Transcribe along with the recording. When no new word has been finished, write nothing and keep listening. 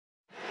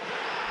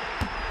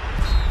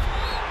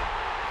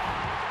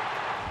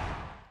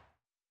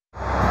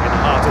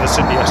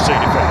Sydney FC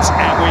defence.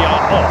 And we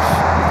are off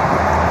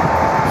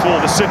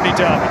for the Sydney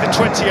Derby, the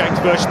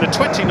 28th version, the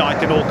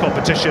 29th in all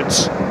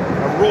competitions.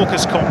 A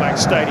raucous CommBank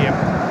Stadium.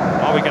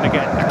 Are we going to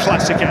get a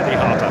classic Andy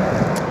Harper?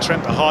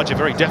 Trent Buhagiar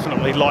very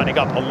definitely lining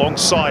up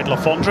alongside Le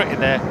Fondre in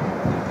their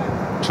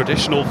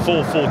traditional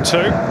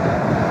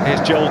 4-4-2.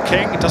 Here's Joel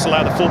King. It does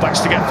allow the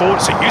fullbacks to get forward.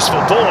 It's a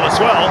useful ball as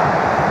well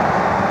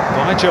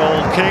by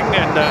Joel King,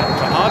 and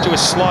Buhagiar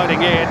was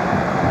sliding in.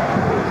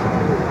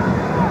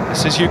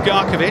 This is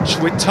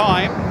Ugarkovic with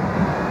time.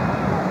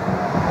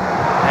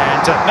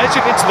 And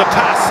measured into the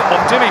path of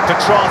Dimi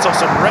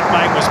Petratos, and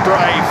Redmayne was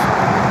brave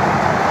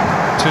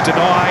to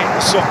deny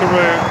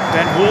Socceroo.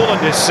 Ben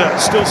Warland is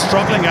still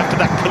struggling after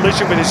that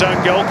collision with his own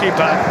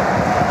goalkeeper.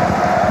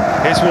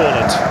 Here's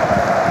Warland.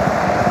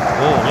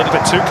 Oh, a little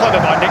bit too clever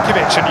by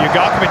Nikovic, and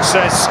Ugarkovic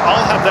says,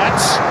 I'll have that.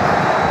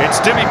 It's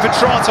Dimi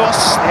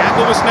Petratos. The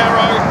angle was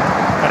narrow,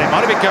 and it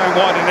might have been going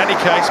wide in any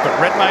case, but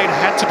Redmayne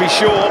had to be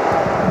sure.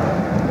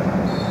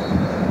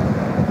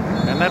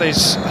 And that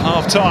is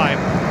half-time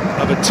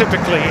of a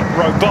typically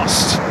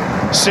robust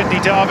Sydney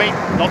derby.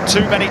 Not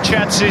too many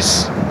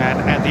chances, and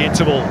at the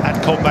interval at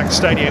CommBank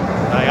Stadium,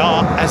 they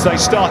are as they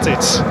started.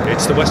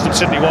 It's the Western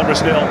Sydney Wanderers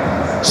 0,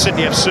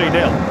 Sydney FC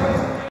 0.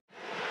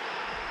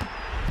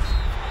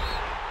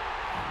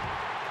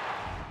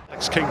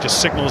 Alex King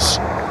just signals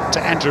to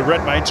Andrew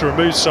Redmayne to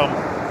remove some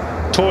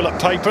toilet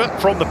paper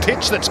from the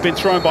pitch that's been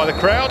thrown by the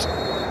crowd.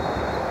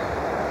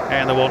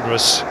 And the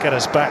Wanderers get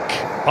us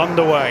back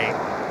underway.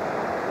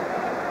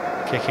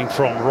 Kicking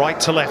from right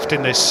to left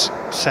in this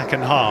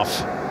second half.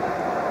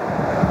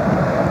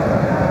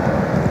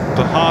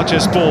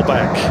 Buhagiar's ball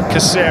back.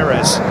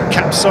 Caceres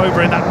caps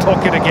over in that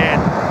pocket again.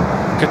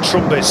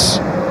 Katrumbis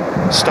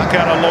stuck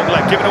out a long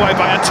leg, given away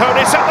by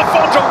Antonis at Le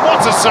Fondre.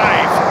 What a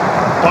save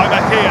by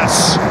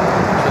Macias.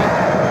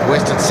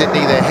 Western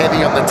Sydney, they're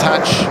heavy on the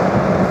touch,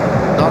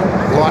 not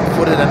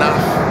light-footed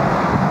enough.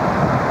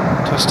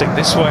 Twisting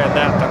this way and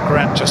that, but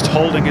Grant just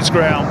holding his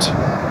ground.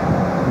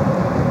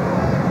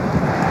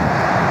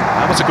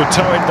 That was a good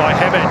toe-in by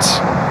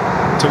Hemet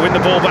to win the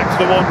ball back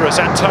for the Wanderers.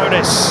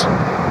 Antonis.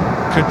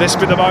 Could this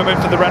be the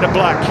moment for the red and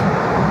black?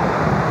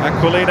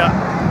 Aquilina.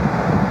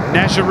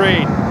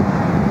 Najarine.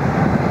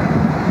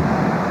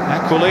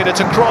 Aquilina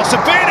to cross.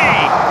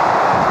 Abini!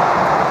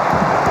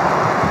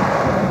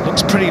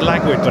 Looks pretty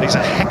languid, but he's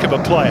a heck of a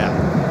player.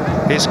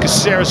 Here's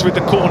Caceres with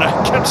the corner.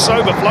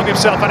 Kempsova flung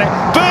himself at it.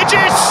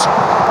 Burgess!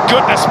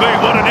 Goodness me,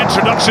 what an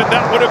introduction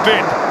that would have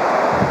been.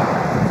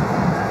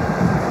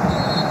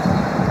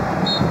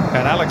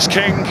 And Alex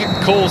King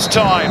calls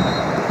time.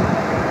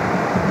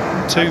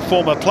 Two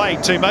former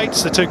playing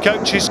teammates, the two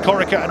coaches,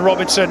 Corica and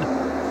Robinson,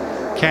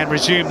 can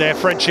resume their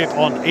friendship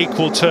on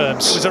equal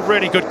terms. It was a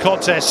really good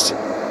contest,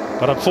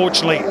 but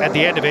unfortunately at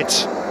the end of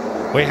it,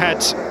 we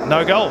had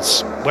no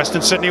goals.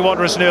 Western Sydney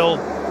Wanderers 0,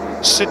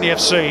 Sydney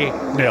FC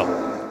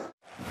 0.